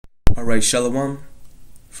Alright, Shalom.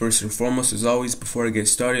 First and foremost, as always, before I get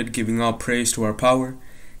started, giving all praise to our power,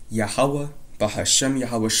 Yahweh, Bahashem,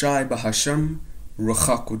 Yahweh Shai, Bahashem, Ruach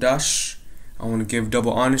HaKodesh. I want to give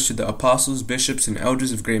double honors to the apostles, bishops, and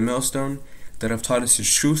elders of Great Millstone that have taught us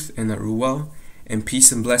His truth and that Ruel, and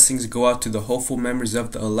peace and blessings go out to the hopeful members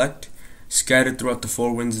of the elect, scattered throughout the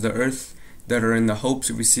four winds of the earth, that are in the hopes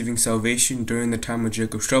of receiving salvation during the time of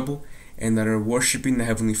Jacob's trouble, and that are worshiping the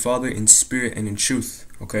Heavenly Father in spirit and in truth.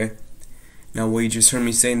 Okay? Now what you just heard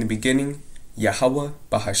me say in the beginning, Yahweh,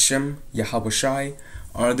 Bahashem, Yahweh Shai,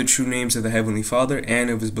 are the true names of the Heavenly Father and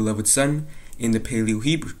of His beloved Son in the Paleo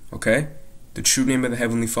Hebrew. Okay? The true name of the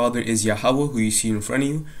Heavenly Father is Yahweh, who you see in front of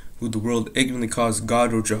you, who the world ignorantly calls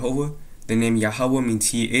God or Jehovah. The name Yahweh means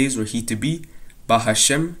He is or He to be.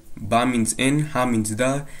 Bahashem, Ba means in, Ha means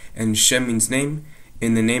the, and Shem means name,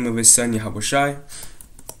 in the name of His Son Yahweh Shai.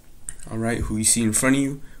 Alright, who you see in front of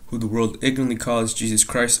you, who the world ignorantly calls Jesus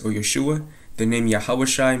Christ or Yeshua. The name Yahweh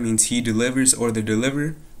Shai means He delivers or the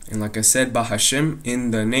deliverer. And like I said, Bahashem,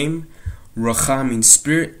 in the name, Racha means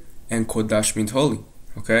spirit, and Kodash means holy.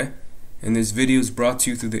 Okay? And this video is brought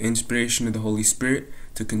to you through the inspiration of the Holy Spirit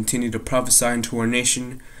to continue to prophesy into our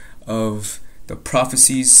nation of the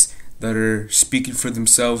prophecies that are speaking for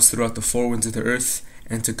themselves throughout the four winds of the earth,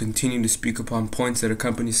 and to continue to speak upon points that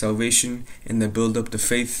accompany salvation and that build up the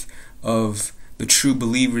faith of the true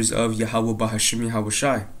believers of Yahweh Bahashem Yahweh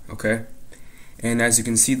Shai. Okay? And as you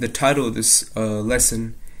can see, the title of this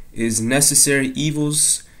lesson is Necessary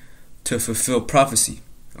Evils to Fulfill Prophecy.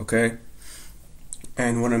 Okay?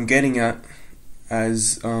 And what I'm getting at,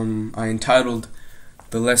 as I entitled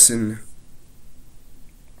the lesson,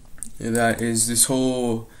 that is this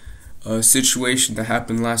whole situation that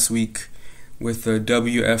happened last week with the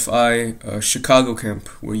WFI Chicago camp,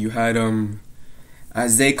 where you had,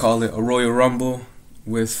 as they call it, a Royal Rumble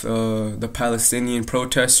with the Palestinian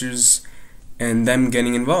protesters and them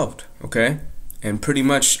getting involved. Okay? And pretty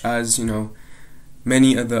much, as you know,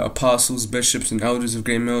 many of the apostles, bishops, and elders of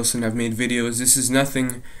Great Millstone have made videos, this is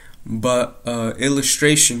nothing but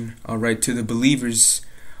illustration, alright, to the believers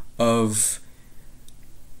of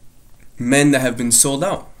men that have been sold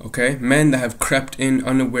out, okay? Men that have crept in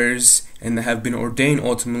unawares and that have been ordained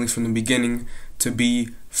ultimately from the beginning to be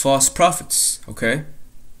false prophets, okay?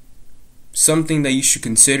 Something that you should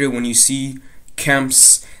consider when you see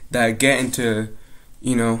camps that get into,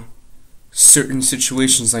 you know, certain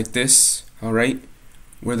situations like this, alright?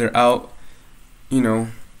 Where they're out, you know,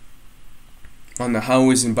 on the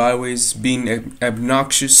highways and byways being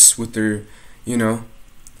obnoxious with their, you know,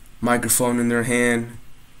 microphone in their hand,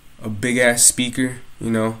 a big ass speaker,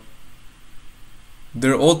 you know.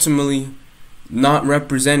 They're ultimately not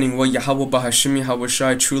representing what Yahweh Bahashem Yahweh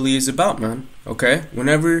Shai truly is about, man. Okay?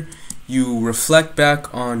 Whenever you reflect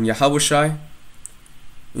back on Yahweh Shai,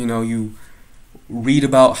 you know, you read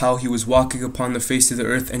about how He was walking upon the face of the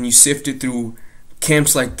earth, and you sift it through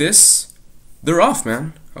camps like this, they're off,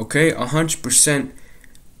 man. Okay? 100%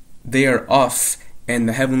 they are off, and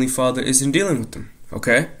the Heavenly Father isn't dealing with them.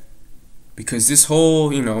 Okay? Because this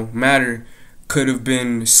whole, you know, matter could have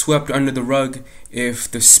been swept under the rug if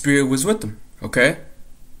the Spirit was with them. Okay?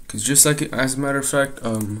 Because just like, as a matter of fact,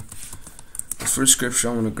 the first scripture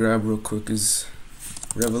I want to grab real quick is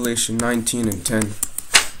Revelation 19 and 10.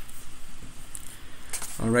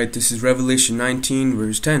 Alright, this is Revelation 19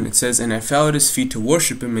 verse 10. It says, "And I fell at His feet to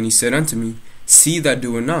worship Him, and He said unto me, See that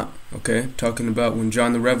do it not." Okay? Talking about when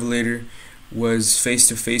John the Revelator was face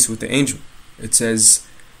to face with the angel. It says,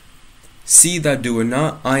 "See that do it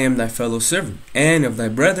not, I am thy fellow servant, and of thy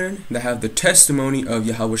brethren that have the testimony of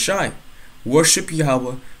Yahweh Shai. Worship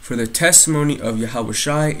Yahweh, for the testimony of Yahweh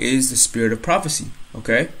Shai is the spirit of prophecy."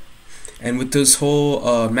 Okay? And with this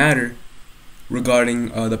whole matter regarding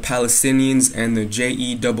the Palestinians and the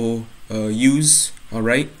JEWs,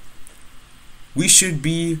 alright, we should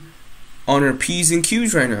be on our P's and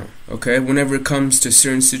Q's right now, okay, whenever it comes to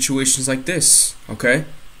certain situations like this, okay?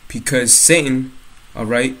 Because Satan,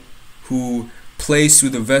 alright, who plays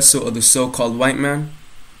through the vessel of the so-called white man,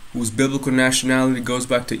 whose biblical nationality goes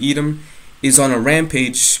back to Edom, is on a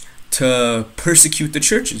rampage to persecute the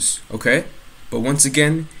churches, okay? But once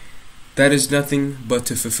again, that is nothing but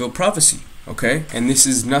to fulfill prophecy, okay? And this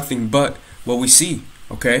is nothing but what we see,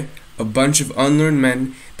 okay? A bunch of unlearned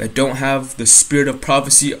men that don't have the spirit of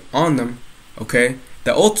prophecy on them, okay?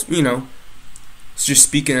 That, you know, just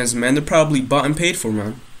speaking as men, they're probably bought and paid for,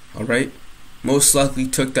 man, alright? Most likely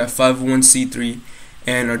took that 501c3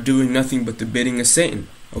 and are doing nothing but the bidding of Satan,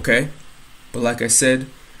 okay? But like I said,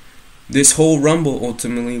 this whole rumble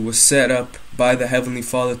ultimately was set up by the Heavenly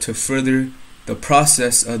Father to further the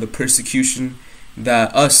process of the persecution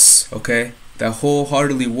that us, okay, that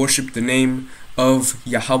wholeheartedly worship the name of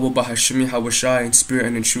Yahweh Bahasham Yahweh Shai in spirit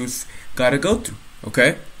and in truth gotta go through.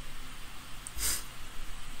 Okay?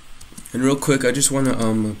 And real quick, I just want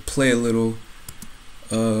to play a little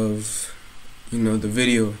of the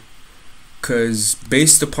video, because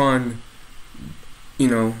based upon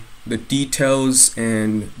the details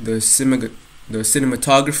and the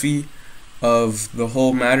cinematography of the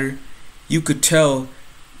whole matter, you could tell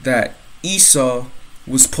that Esau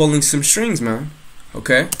was pulling some strings, man.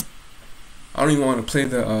 Okay? I don't even want to play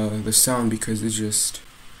the sound because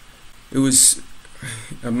it was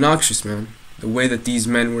obnoxious, man. The way that these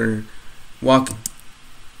men were walking.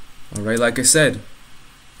 Alright, like I said,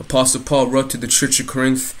 Apostle Paul wrote to the Church of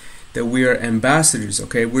Corinth that we are ambassadors,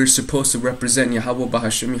 okay? We're supposed to represent Yahweh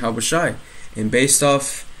Bahasham Yahweh Shai. And based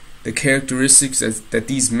off the characteristics that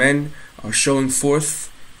these men are showing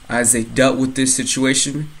forth as they dealt with this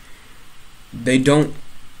situation, they don't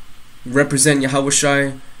represent Yahweh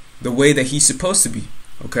Shai the way that he's supposed to be,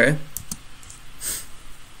 okay?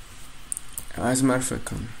 As a matter of fact,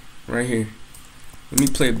 come right here. Let me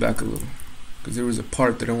play it back a little, because there was a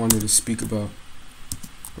part that I wanted to speak about.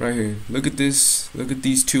 Right here. Look at this. Look at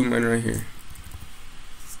these two men right here.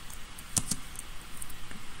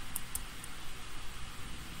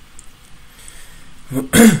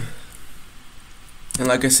 And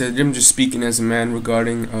like I said, I'm just speaking as a man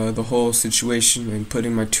regarding the whole situation and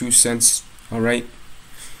putting my 2 cents. Alright?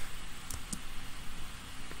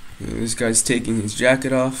 This guy's taking his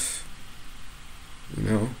jacket off.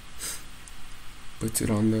 Puts it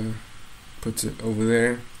over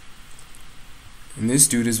there. And this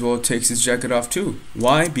dude as well takes his jacket off too.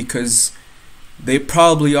 Why? Because they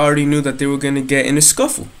probably already knew that they were going to get in a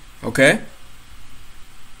scuffle. Okay?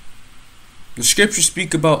 The scriptures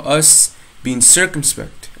speak about us being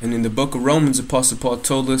circumspect. And in the book of Romans, Apostle Paul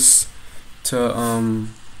told us to,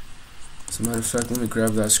 as a matter of fact, let me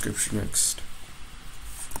grab that scripture next.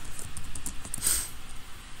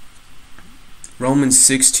 Romans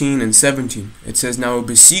 16 and 17. It says, "Now I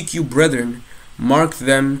beseech you, brethren, mark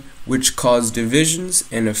them which cause divisions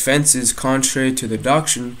and offenses contrary to the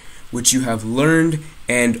doctrine which you have learned,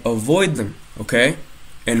 and avoid them." Okay?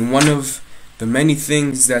 And one of the many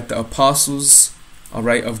things that the apostles,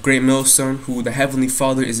 of Great Millstone, who the Heavenly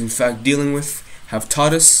Father is in fact dealing with, have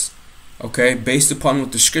taught us, okay, based upon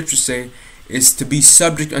what the scriptures say, is to be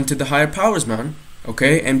subject unto the higher powers, man.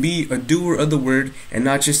 Okay? And be a doer of the word and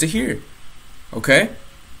not just a hearer. Okay?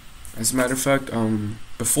 As a matter of fact,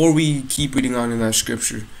 before we keep reading on in that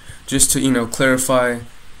scripture, just to, clarify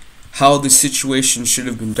how the situation should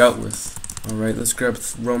have been dealt with. Alright, let's grab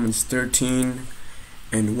Romans 13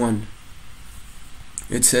 and 1.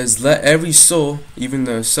 It says, "Let every soul," even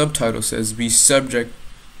the subtitle says, "be subject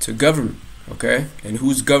to government." Okay? And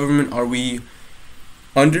whose government are we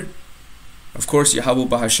under? Of course, Yahweh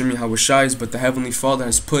Bahasham Yahweh Shai's, but the Heavenly Father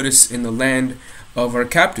has put us in the land of our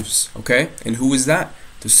captives. Okay? And who is that?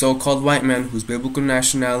 The so-called white man whose biblical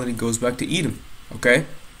nationality goes back to Edom. Okay?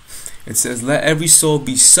 It says, "Let every soul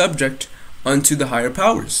be subject unto the higher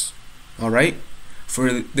powers." Alright?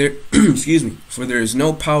 For there for there is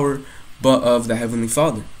no power but of the Heavenly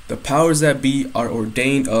Father. The powers that be are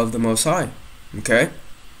ordained of the Most High. Okay?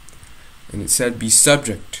 And it said be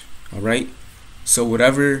subject. Alright? So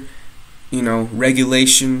whatever,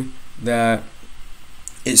 regulation that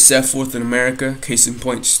is set forth in America, case in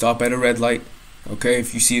point, stop at a red light. Okay?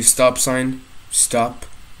 If you see a stop sign, stop.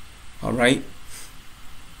 Alright?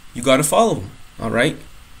 You gotta follow them. Alright?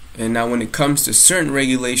 And now when it comes to certain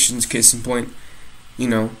regulations, case in point,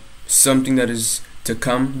 something that is to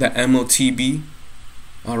come, the MOTB,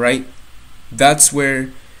 alright, that's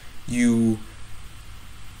where you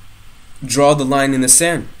draw the line in the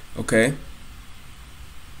sand, okay?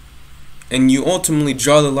 And you ultimately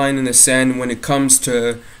draw the line in the sand when it comes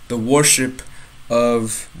to the worship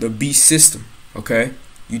of the beast system, okay?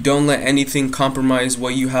 You don't let anything compromise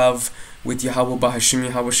what you have with Yahweh Bahasham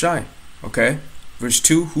Yahweh Shai, okay? Verse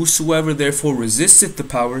 2, "Whosoever therefore resisteth the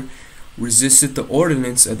power, resisteth the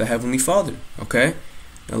ordinance of the Heavenly Father." Okay?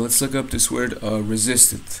 Now let's look up this word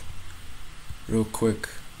resisteth real quick.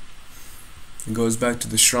 It goes back to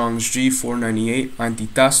the Strong's G 498,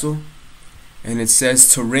 antitasso, and it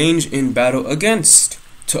says to range in battle against,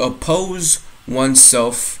 to oppose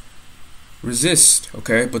oneself, resist.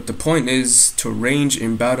 Okay? But the point is to range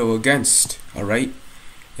in battle against. Alright?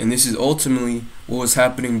 And this is ultimately what was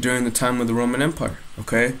happening during the time of the Roman Empire.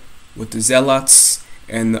 Okay? With the Zealots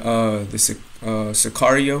and the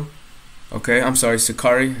Sicario. Okay, I'm sorry,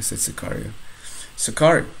 Sicari. I said Sicario.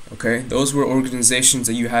 Sicari. Okay, those were organizations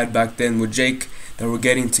that you had back then with Jake that were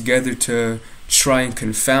getting together to try and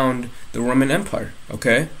confound the Roman Empire.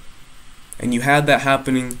 Okay, And you had that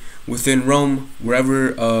happening within Rome,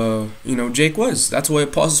 wherever Jake was. That's why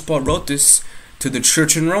Apostle Paul wrote this to the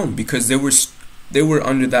church in Rome, because they were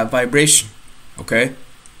under that vibration. Okay,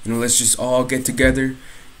 let's just all get together.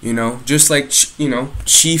 Just like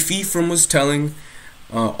Chief Ephraim was telling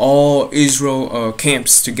all Israel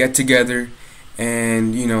camps to get together,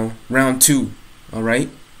 and round 2. All right.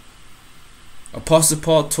 Apostle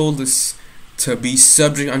Paul told us to be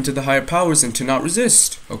subject unto the higher powers and to not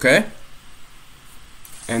resist. Okay.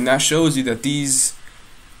 And that shows you that these,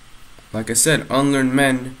 like I said, unlearned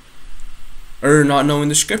men are not knowing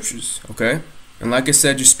the scriptures. Okay. And like I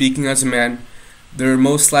said, just speaking as a man, they're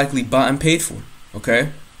most likely bought and paid for.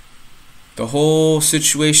 Okay. The whole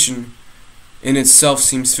situation in itself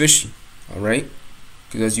seems fishy. Alright?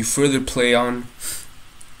 Because as you further play on,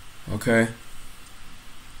 okay,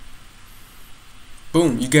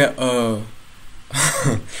 boom, you get a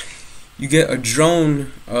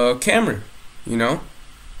drone camera.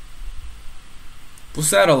 What's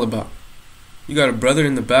that all about? You got a brother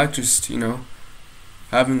in the back just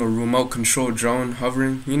having a remote control drone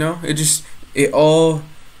hovering. It all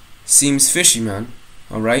seems fishy, man.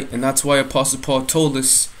 Alright? And that's why Apostle Paul told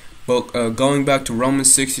us about going back to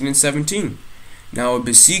Romans 16 and 17. Now I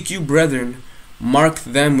beseech you, brethren, mark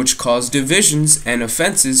them which cause divisions and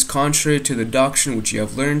offenses contrary to the doctrine which ye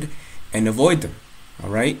have learned, and avoid them.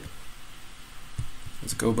 Alright?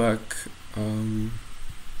 Let's go back and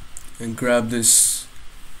grab this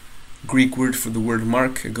Greek word for the word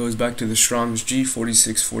mark. It goes back to the Strong's G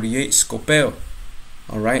 4648, skopeo.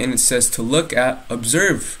 Alright? And it says to look at,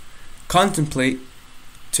 observe, contemplate,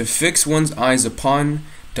 to fix one's eyes upon,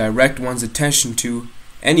 direct one's attention to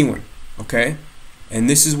anyone. Okay? And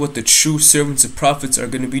this is what the true servants of prophets are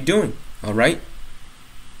going to be doing. Alright?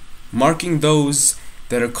 Marking those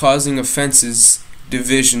that are causing offenses,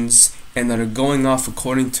 divisions, and that are going off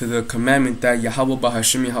according to the commandment that Yahweh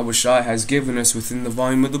Bahasham Yahweh Shai has given us within the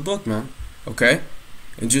volume of the book, man. Okay?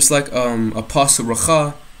 And just like Apostle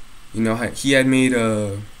Racha, he had made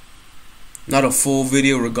not a full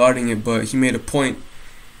video regarding it, but he made a point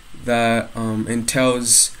that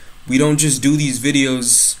entails we don't just do these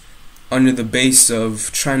videos under the base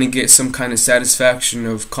of trying to get some kind of satisfaction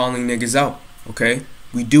of calling niggas out. Okay,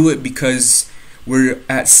 we do it because we're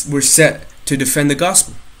set to defend the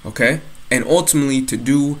gospel. Okay, and ultimately to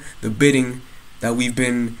do the bidding that we've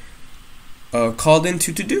been called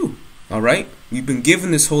into to do. All right, we've been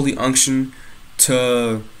given this holy unction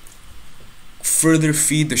to further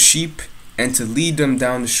feed the sheep and to lead them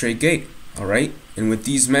down the straight gate. All right. And with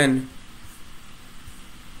these men,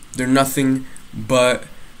 they're nothing but,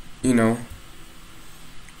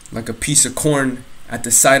 like a piece of corn at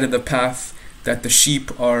the side of the path that the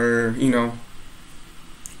sheep are,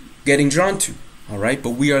 getting drawn to. Alright?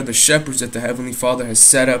 But we are the shepherds that the Heavenly Father has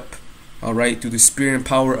set up, alright, through the spirit and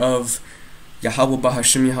power of Yahweh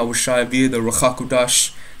Bahasham Yahweh Shai via the Ruach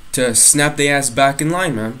HaKodesh to snap their ass back in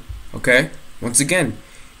line, man. Okay? Once again,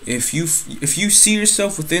 if you see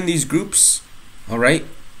yourself within these groups, alright,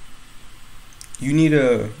 you need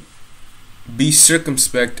to be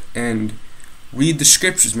circumspect and read the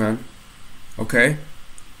scriptures, man. Okay?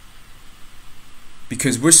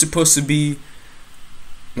 Because we're supposed to be,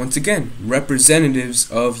 once again, representatives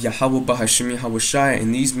of Yahweh Bahasham Yahweh Shai,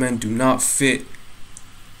 and these men do not fit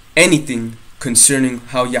anything concerning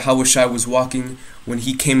how Yahweh Shai was walking when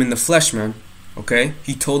he came in the flesh, man. Okay?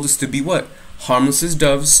 He told us to be what? Harmless as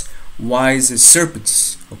doves, wise as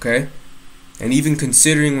serpents. Okay? And even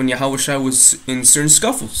considering when Yahweh Shai was in certain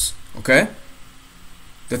scuffles. Okay?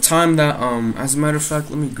 The time that, as a matter of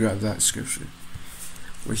fact, let me grab that scripture.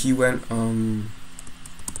 Where he went, I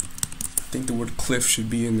think the word cliff should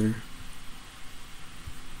be in there.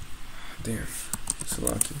 Damn. So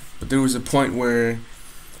lucky. But there was a point where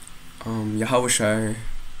Yahweh Shai,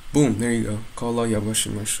 boom, there you go. Call Allah Yahweh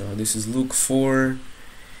Shai. This is Luke 4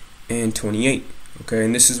 and 28. Okay,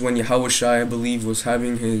 and this is when Yahweh Shai, I believe, was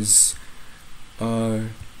having his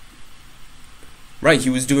he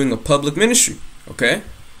was doing a public ministry. Okay,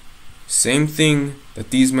 same thing that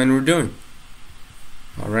these men were doing.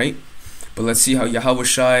 Alright, but let's see how Yahweh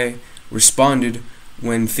Shai responded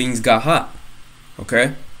when things got hot.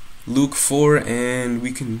 Okay, Luke 4, and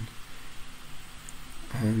we can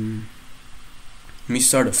let me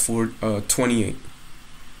start at 28.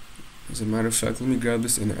 As a matter of fact, let me grab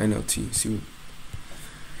this in the NLT.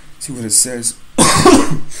 See what it says.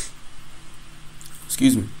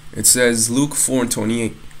 Excuse me. It says Luke 4 and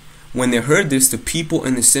 28. When they heard this, the people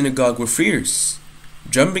in the synagogue were furious.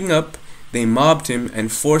 Jumping up, they mobbed him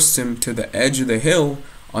and forced him to the edge of the hill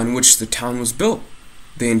on which the town was built.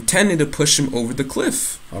 They intended to push him over the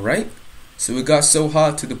cliff. Alright? So it got so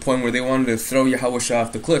hot to the point where they wanted to throw Yahushua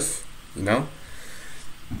off the cliff, you know?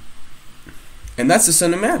 And that's the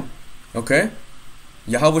Son of Man, okay?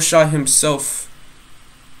 Yahushua himself,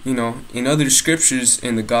 you know, in other scriptures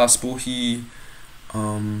in the gospel, he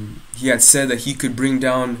had said that he could bring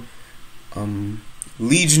down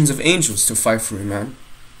legions of angels to fight for him, man,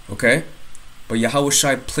 okay? But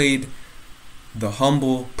Yahushua played the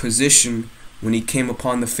humble position when he came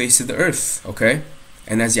upon the face of the earth, okay?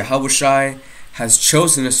 And as Yahushua has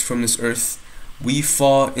chosen us from this earth, we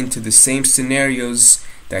fall into the same scenarios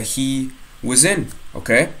that he was in,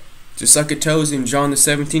 okay? Just like it tells in John the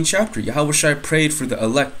 17th chapter, Yahushua prayed for the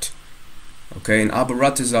elect, okay? And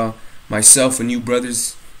Abaratazah, myself and you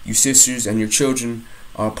brothers, you sisters, and your children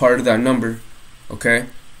are part of that number, okay?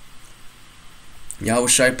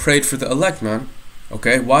 Yahushua prayed for the elect, man,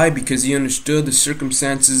 okay? Why? Because he understood the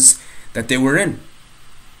circumstances that they were in,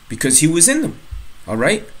 because he was in them.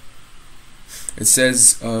 Alright? It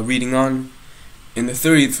says, reading on in the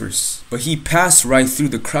 30th verse, but he passed right through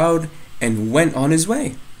the crowd and went on his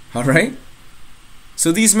way. Alright?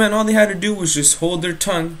 So these men, all they had to do was just hold their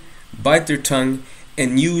tongue, bite their tongue,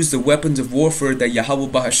 and use the weapons of warfare that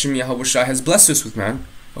Yahweh Bahashim Yahushua has blessed us with, man.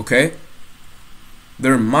 Okay?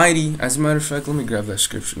 They're mighty. As a matter of fact, let me grab that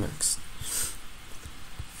scripture next.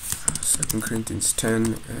 2 Corinthians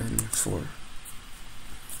 10 and 4.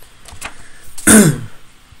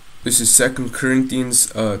 This is 2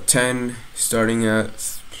 Corinthians 10, starting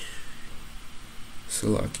at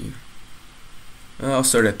Salaki. I'll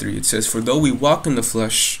start at 3. It says, for though we walk in the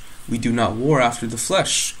flesh, we do not war after the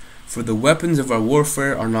flesh. For the weapons of our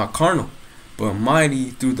warfare are not carnal, but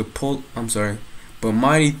mighty through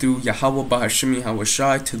mighty through Yahweh Bahashim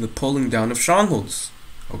Yahushua to the pulling down of strongholds.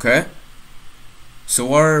 Okay?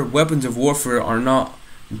 So our weapons of warfare are not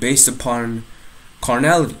based upon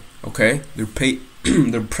carnality. Okay?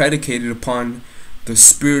 They're predicated upon the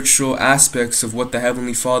spiritual aspects of what the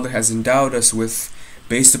Heavenly Father has endowed us with,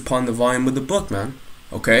 based upon the volume of the book, man.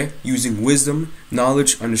 Okay? Using wisdom,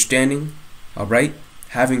 knowledge, understanding. Alright?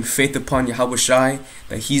 Having faith upon Yahushua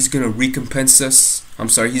that he's going to recompense us.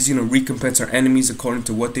 He's going to recompense our enemies according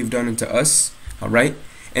to what they've done unto us. Alright?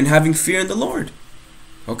 And having fear in the Lord.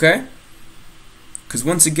 Okay? Because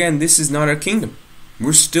once again, this is not our kingdom.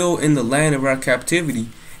 We're still in the land of our captivity.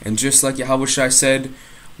 And just like Yahushua said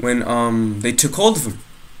when they took hold of him.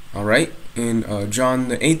 Alright? In John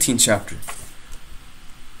the 18th chapter.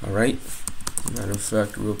 Alright? Matter of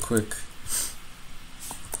fact, real quick.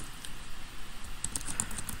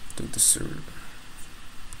 The server.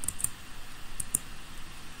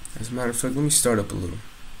 As a matter of fact, let me start up a little.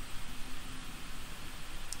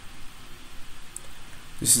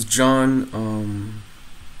 This is John,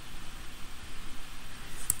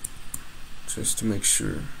 just to make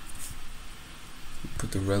sure.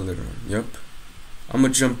 Put the red letter on. Yep. I'm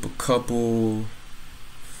gonna jump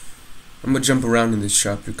around in this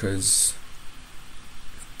chapter because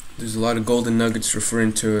there's a lot of golden nuggets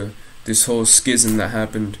referring to this whole schism that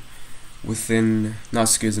happened within, not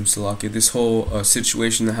schism, Salakia, this whole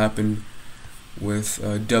situation that happened with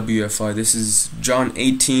WFI. This is John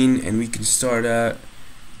 18, and we can start at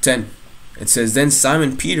 10. It says, then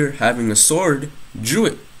Simon Peter, having a sword, drew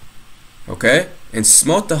it, okay, and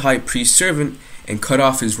smote the high priest's servant, and cut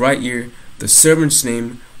off his right ear. The servant's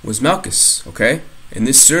name was Malchus, okay, and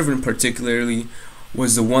this servant particularly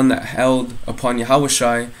was the one that held upon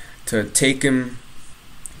Yahushua to take him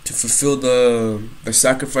to fulfill the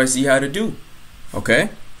sacrifice he had to do. Okay?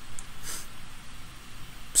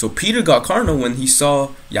 So Peter got carnal when he saw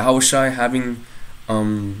Yahushua having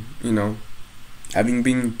having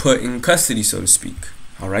been put in custody, so to speak.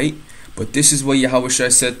 Alright? But this is what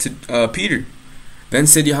Yahushua said to Peter. Then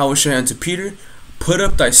said Yahushua unto Peter, put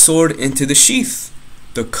up thy sword into the sheath.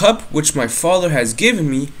 The cup which my Father has given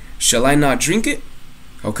me, shall I not drink it?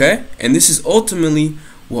 Okay? And this is ultimately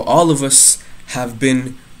what all of us have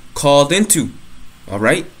been called into,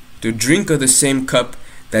 alright, to drink of the same cup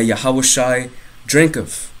that Yahushua drank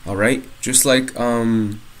of, alright, just like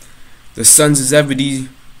the sons of Zebedee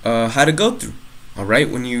had to go through, alright,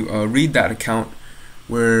 when you read that account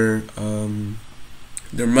where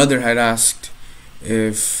their mother had asked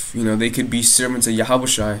if they could be servants of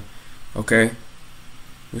Yahushua, okay,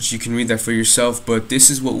 which you can read that for yourself. But this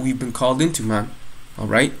is what we've been called into, man,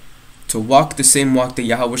 alright, to walk the same walk that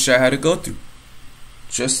Yahushua had to go through.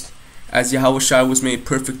 Just as Yahushua was made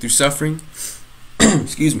perfect through suffering.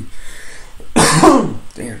 Excuse me.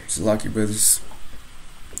 Damn, it's lucky, brothers.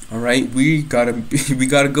 Alright, we gotta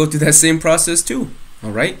go through that same process too.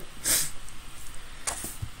 Alright?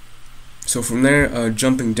 So from there,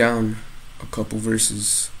 jumping down a couple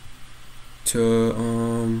verses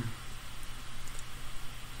to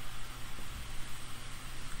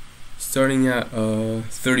starting at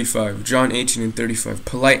 35. John 18 and 35.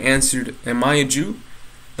 Pilate answered, Am I a Jew?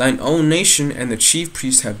 Thine own nation and the chief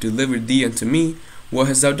priests have delivered thee unto me. What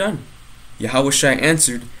hast thou done? Yahushua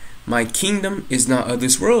answered, My kingdom is not of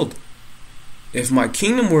this world. If my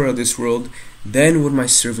kingdom were of this world, then would my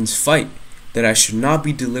servants fight, that I should not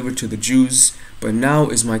be delivered to the Jews. But now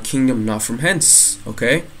is my kingdom not from hence.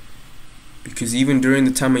 Okay? Because even during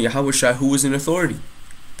the time of Yahushua, who was in authority?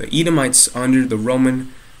 The Edomites under the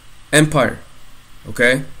Roman Empire.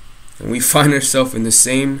 Okay? And we find ourselves in the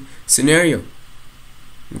same scenario.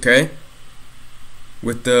 Okay?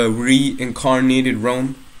 With the reincarnated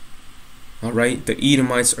Rome. Alright? The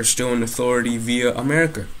Edomites are still in authority via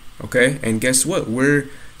America. Okay? And guess what? We're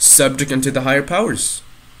subject unto the higher powers.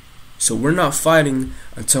 So we're not fighting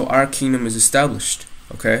until our kingdom is established.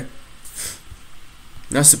 Okay?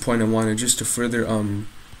 That's the point I wanted, just to further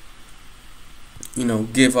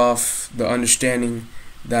give off the understanding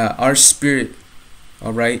that our spirit,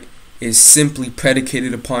 alright, is simply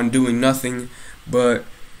predicated upon doing nothing but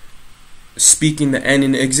speaking the end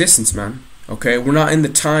into existence, man. Okay? We're not in the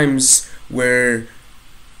times where,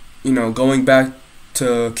 going back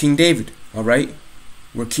to King David, alright?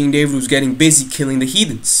 Where King David was getting busy killing the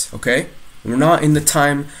heathens, okay? We're not in the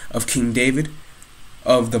time of King David,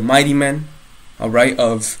 of the mighty men, alright,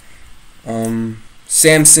 of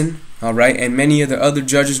Samson, alright, and many of the other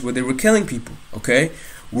judges where they were killing people, okay?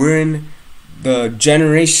 We're in the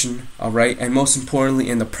generation, alright, and most importantly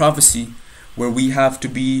in the prophecy where we have to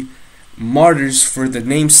be martyrs for the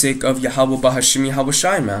namesake of Yahweh Bahashim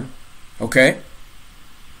Yahushai, man, okay?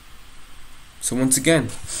 So once again,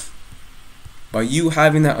 by you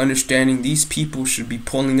having that understanding, these people should be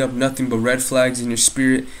pulling up nothing but red flags in your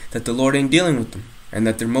spirit that the Lord ain't dealing with them, and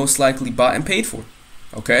that they're most likely bought and paid for.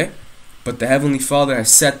 Okay? But the Heavenly Father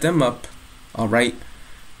has set them up, alright,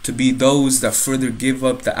 to be those that further give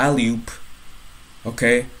up the alley-oop,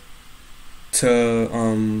 okay,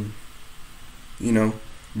 to,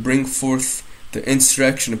 bring forth the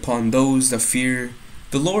insurrection upon those that fear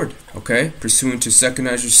the Lord, okay? Pursuant to 2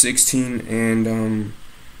 Ezra 16 and,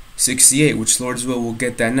 68, which Lord's will, we'll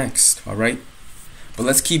get that next, alright? But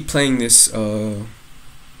let's keep playing this this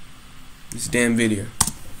damn video.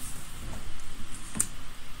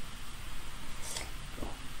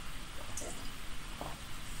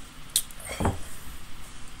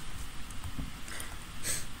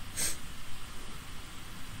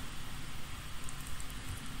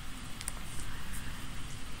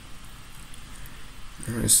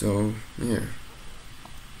 Alright, so yeah,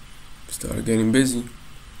 started getting busy.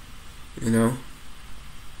 And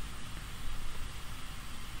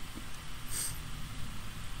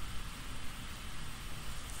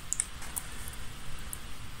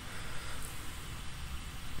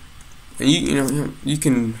you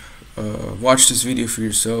can watch this video for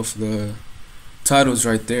yourself. The title's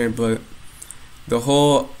right there, but the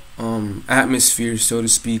whole atmosphere, so to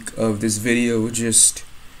speak, of this video just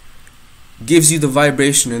gives you the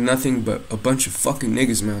vibration of nothing but a bunch of fucking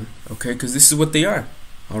niggas, man. Okay, because this is what they are.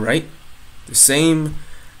 Alright? The same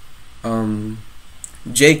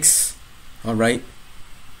Jakes, alright,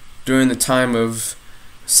 during the time of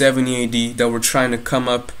 70 AD that were trying to come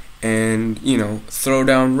up and, throw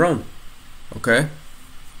down Rome. Okay?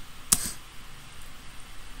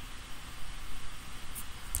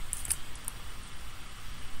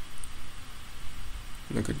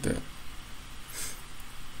 Look at that.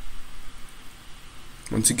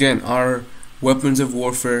 Once again, our weapons of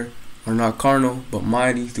warfare are not carnal, but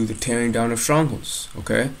mighty through the tearing down of strongholds.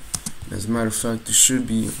 Okay? As a matter of fact, there should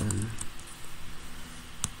be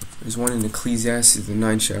there's one in Ecclesiastes, the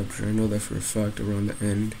 9th chapter. I know that for a fact, around the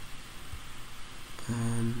end.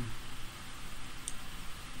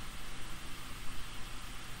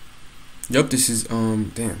 Yep, this is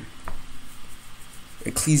damn.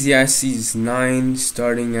 Ecclesiastes 9,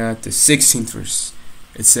 starting at the 16th verse.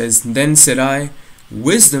 It says, Then said I,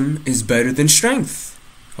 wisdom is better than strength.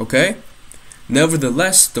 Okay?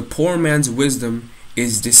 Nevertheless, the poor man's wisdom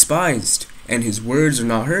is despised, and his words are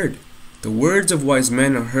not heard. The words of wise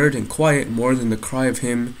men are heard in quiet more than the cry of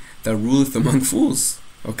him that ruleth among fools.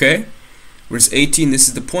 Okay? Verse 18, this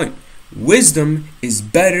is the point. Wisdom is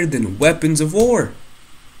better than weapons of war.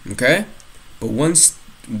 Okay? But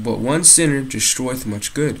one sinner destroyeth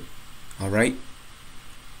much good. Alright?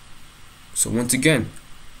 So once again,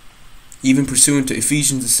 even pursuant to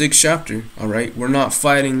Ephesians the 6th chapter, alright, we're not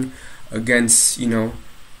fighting against,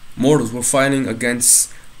 mortals. We're fighting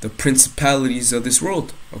against the principalities of this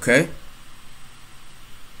world, okay?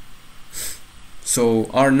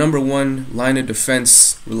 So our number one line of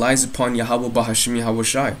defense relies upon Yahweh Bahashim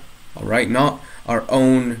Yahushai, alright? Not our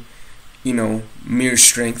own, mere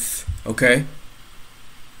strength, Okay?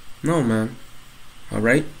 No, man.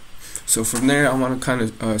 Alright? So from there, I want to kind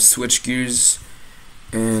of switch gears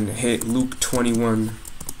and hit Luke 21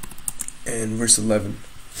 and verse 11.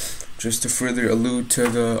 Just to further allude to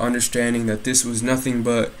the understanding that this was nothing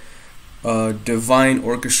but divine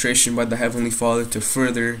orchestration by the Heavenly Father to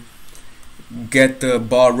further get the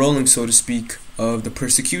ball rolling, so to speak, of the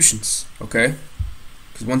persecutions. Okay?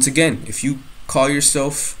 Because once again, if you call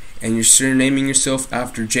yourself and you're surnaming yourself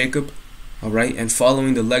after Jacob, alright, and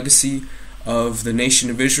following the legacy of the nation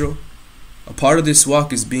of Israel, a part of this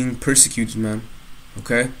walk is being persecuted, man.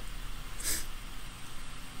 Okay?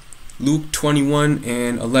 Luke 21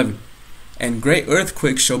 and 11. And great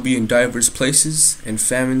earthquakes shall be in divers places, and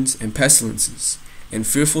famines and pestilences, and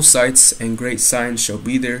fearful sights and great signs shall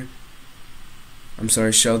there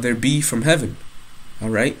be from heaven.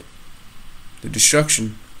 Alright? The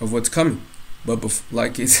destruction of what's coming. But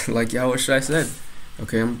like Yahushua said,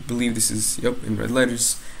 okay, I believe this is, in red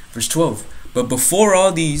letters, verse 12. But before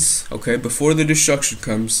all these, okay, before the destruction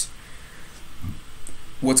comes,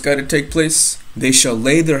 what's got to take place? They shall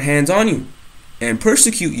lay their hands on you and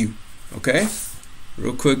persecute you. Okay?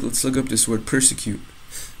 Real quick, let's look up this word persecute.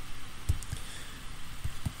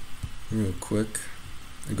 Real quick.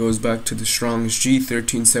 It goes back to the Strong's G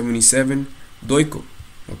 1377. Doiko.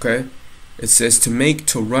 Okay? It says to make,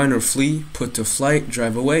 to run or flee, put to flight,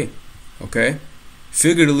 drive away. Okay?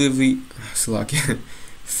 Figuratively,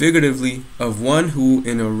 of one who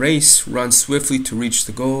in a race runs swiftly to reach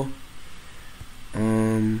the goal.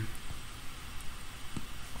 Boom,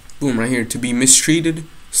 right here. To be mistreated,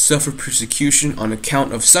 suffer persecution on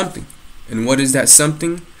account of something. And what is that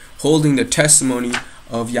something? Holding the testimony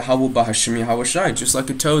of Yahweh Bahashem Yahushai, just like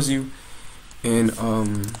it tells you in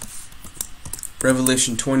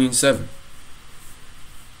Revelation 20 and 7.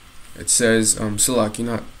 It says, Salaki,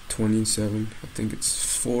 not 20 and 7, I think it's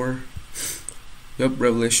 4. Yep,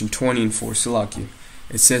 Revelation 20 and 4, Salaki.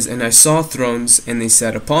 It says, and I saw thrones, and they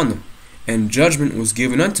sat upon them, and judgment was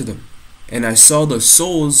given unto them. And I saw the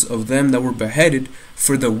souls of them that were beheaded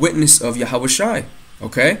for the witness of Yahushai,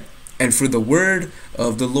 okay, and for the word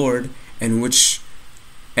of the Lord, and which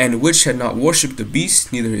had not worshipped the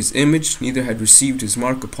beast, neither his image, neither had received his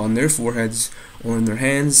mark upon their foreheads or in their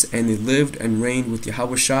hands, and they lived and reigned with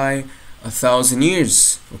Yahushai 1,000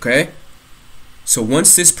 years. Okay, so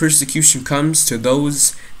once this persecution comes to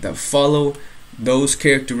those that follow those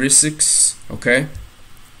characteristics, okay.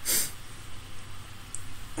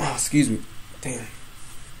 Oh, excuse me. Damn.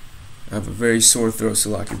 I have a very sore throat,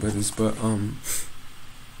 Salaki brothers, but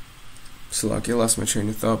Salaki, I lost my train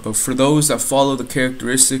of thought. But for those that follow the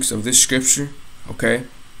characteristics of this scripture, okay,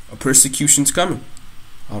 a persecution's coming.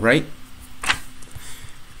 Alright?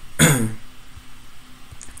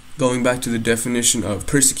 Going back to the definition of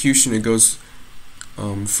persecution, it goes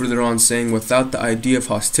further on saying without the idea of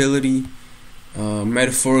hostility,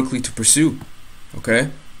 metaphorically to pursue. Okay?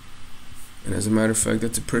 And as a matter of fact,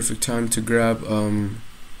 that's a perfect time to grab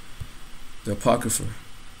the Apocrypha.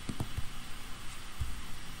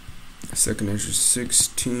 2nd Ezra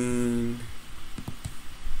 16.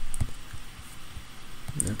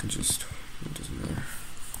 I can just, it doesn't matter.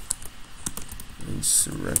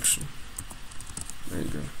 Insurrection. There you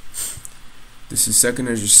go. This is 2nd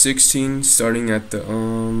Ezra 16, starting at the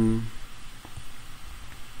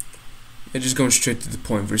just going straight to the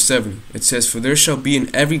point, verse 7. It says, for there shall be in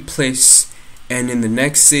every place and in the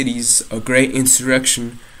next cities a great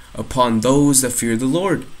insurrection upon those that fear the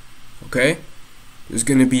Lord. Okay? There's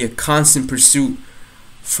going to be a constant pursuit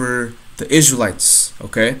for the Israelites.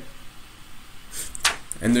 Okay?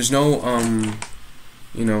 And there's no,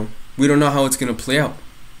 we don't know how it's going to play out.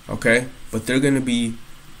 Okay? But they're going to be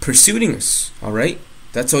pursuing us. Alright?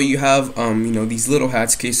 That's why you have, these little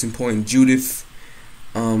hats, case in point, Judith,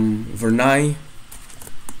 Vernai,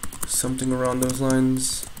 something around those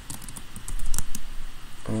lines.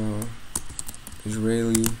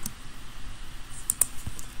 Israeli,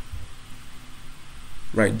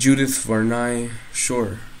 right? Judith Varnai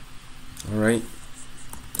Shore. All right.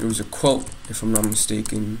 There was a quote, if I'm not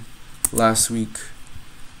mistaken, last week,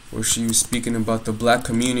 where she was speaking about the black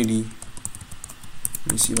community.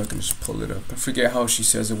 Let me see if I can just pull it up. I forget how she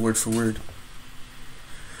says it word for word.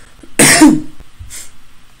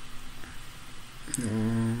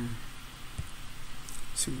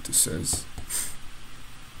 See what this says.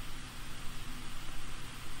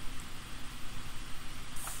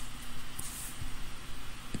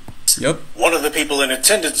 Yep. One of the people in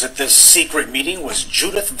attendance at this secret meeting was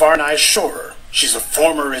Judith Varnai Shore. She's a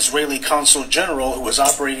former Israeli consul general who was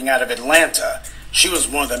operating out of Atlanta. She was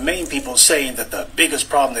one of the main people saying that the biggest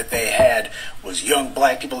problem that they had was young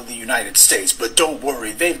black people in the United States. But don't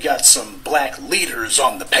worry, they've got some black leaders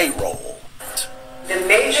on the payroll. The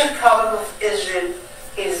major problem of Israel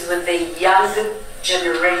is with the young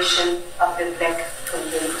generation of the black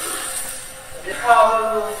community. The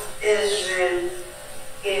problem of Israel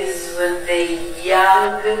is with the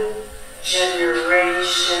young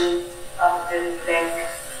generation of the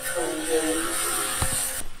black community.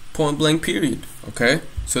 Point blank period. Okay?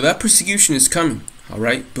 So that persecution is coming.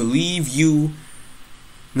 Alright? Believe you,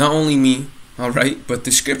 not only me, alright, but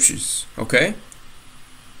the scriptures. Okay?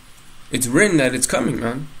 It's written that it's coming,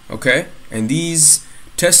 man. Okay? And these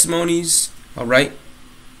testimonies, alright,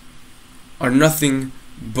 are nothing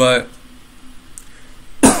but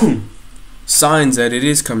signs that it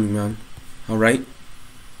is coming, man. Alright?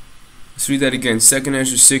 Let's read that again. 2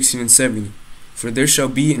 Ezra 16 and 70. For there shall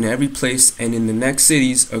be in every place and in the next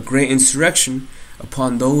cities a great insurrection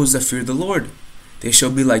upon those that fear the Lord. They shall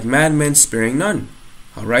be like madmen, sparing none.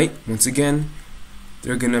 Alright? Once again,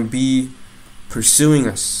 they're going to be pursuing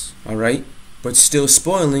us. Alright? But still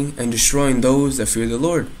spoiling and destroying those that fear the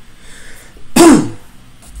Lord.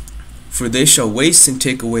 For they shall waste and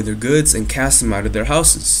take away their goods and cast them out of their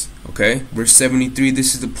houses. Okay? Verse 73,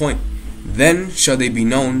 this is the point. Then shall they be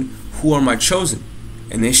known who are my chosen,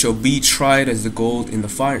 and they shall be tried as the gold in the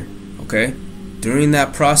fire. Okay? During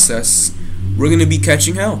that process, we're going to be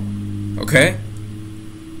catching hell. Okay?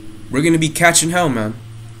 We're going to be catching hell, man.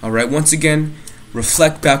 Alright? Once again,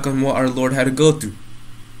 reflect back on what our Lord had to go through.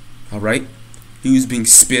 Alright? He was being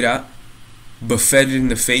spit at, buffeted in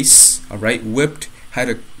the face, alright, whipped, had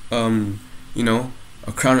a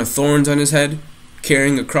a crown of thorns on his head,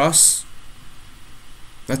 carrying a cross.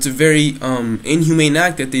 That's a very inhumane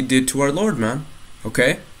act that they did to our Lord, man.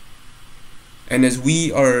 Okay? And as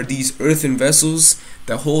we are these earthen vessels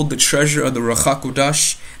that hold the treasure of the Ruach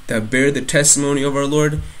HaKodesh, that bear the testimony of our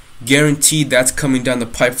Lord, guaranteed that's coming down the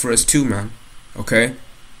pipe for us too, man. Okay?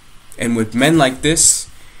 And with men like this,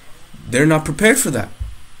 they're not prepared for that.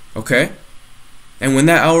 Okay? And when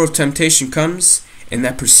that hour of temptation comes, and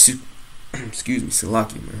that excuse me,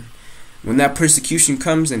 Salaki, man. When that persecution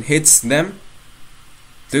comes and hits them,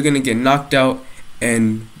 they're going to get knocked out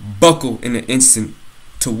and buckle in an instant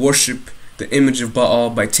to worship the image of Baal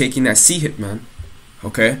by taking that sea hit, man.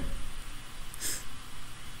 Okay?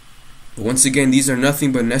 But once again, these are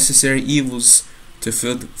nothing but necessary evils to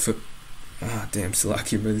fulfill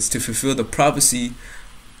the prophecy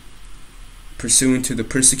pursuant to the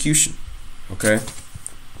persecution. Okay?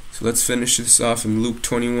 So let's finish this off in Luke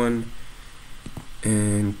 21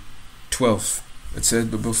 and 12. It says,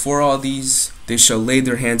 but before all these, they shall lay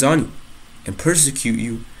their hands on you and persecute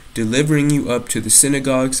you, delivering you up to the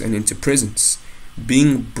synagogues and into prisons,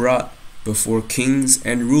 being brought before kings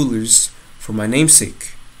and rulers for my name's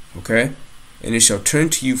sake. Okay? And it shall turn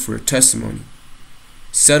to you for a testimony.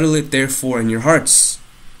 Settle it therefore in your hearts,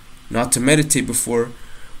 not to meditate before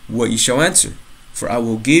what ye shall answer. For I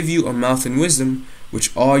will give you a mouth and wisdom,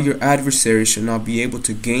 which all your adversaries shall not be able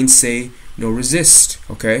to gainsay nor resist.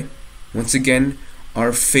 Okay? Once again,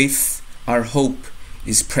 our faith, our hope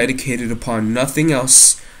is predicated upon nothing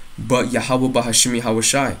else but Yahweh Bahashim Yahweh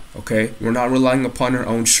Shai. Okay? We're not relying upon our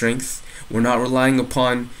own strength. We're not relying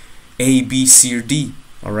upon A, B, C, or D.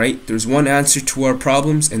 Alright? There's one answer to our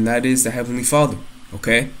problems, and that is the Heavenly Father.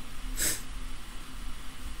 Okay?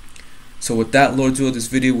 So with that, Lord's will, this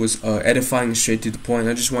video was edifying and straight to the point.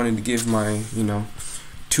 I just wanted to give my,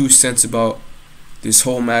 2 cents about this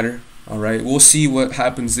whole matter. Alright, we'll see what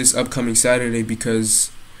happens this upcoming Saturday,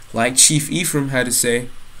 because like Chief Ephraim had to say,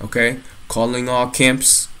 okay, calling all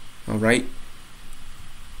camps, alright,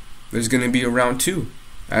 there's going to be a round 2,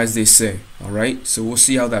 as they say. Alright, so we'll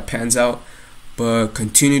see how that pans out, but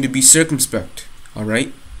continue to be circumspect.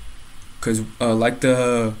 Alright, because like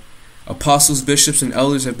the apostles, bishops, and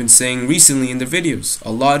elders have been saying recently in their videos,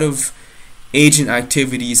 a lot of agent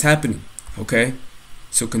activity is happening. Okay,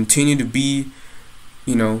 so continue to be,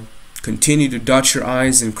 continue to dot your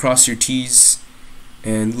I's and cross your T's,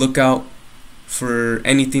 and look out for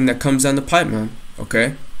anything that comes down the pipe, man.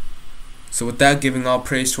 Okay, so with that, giving all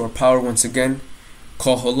praise to our power once again.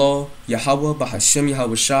 Kol Halal, Yahweh, Bahashem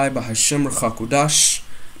Yahweh Shai, Bahashem Ruach HaKodesh.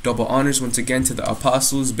 Double honors once again to the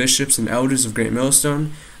apostles, bishops, and elders of Great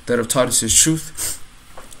Millstone that have taught us His truth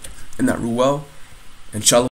and that rule well. And shalom.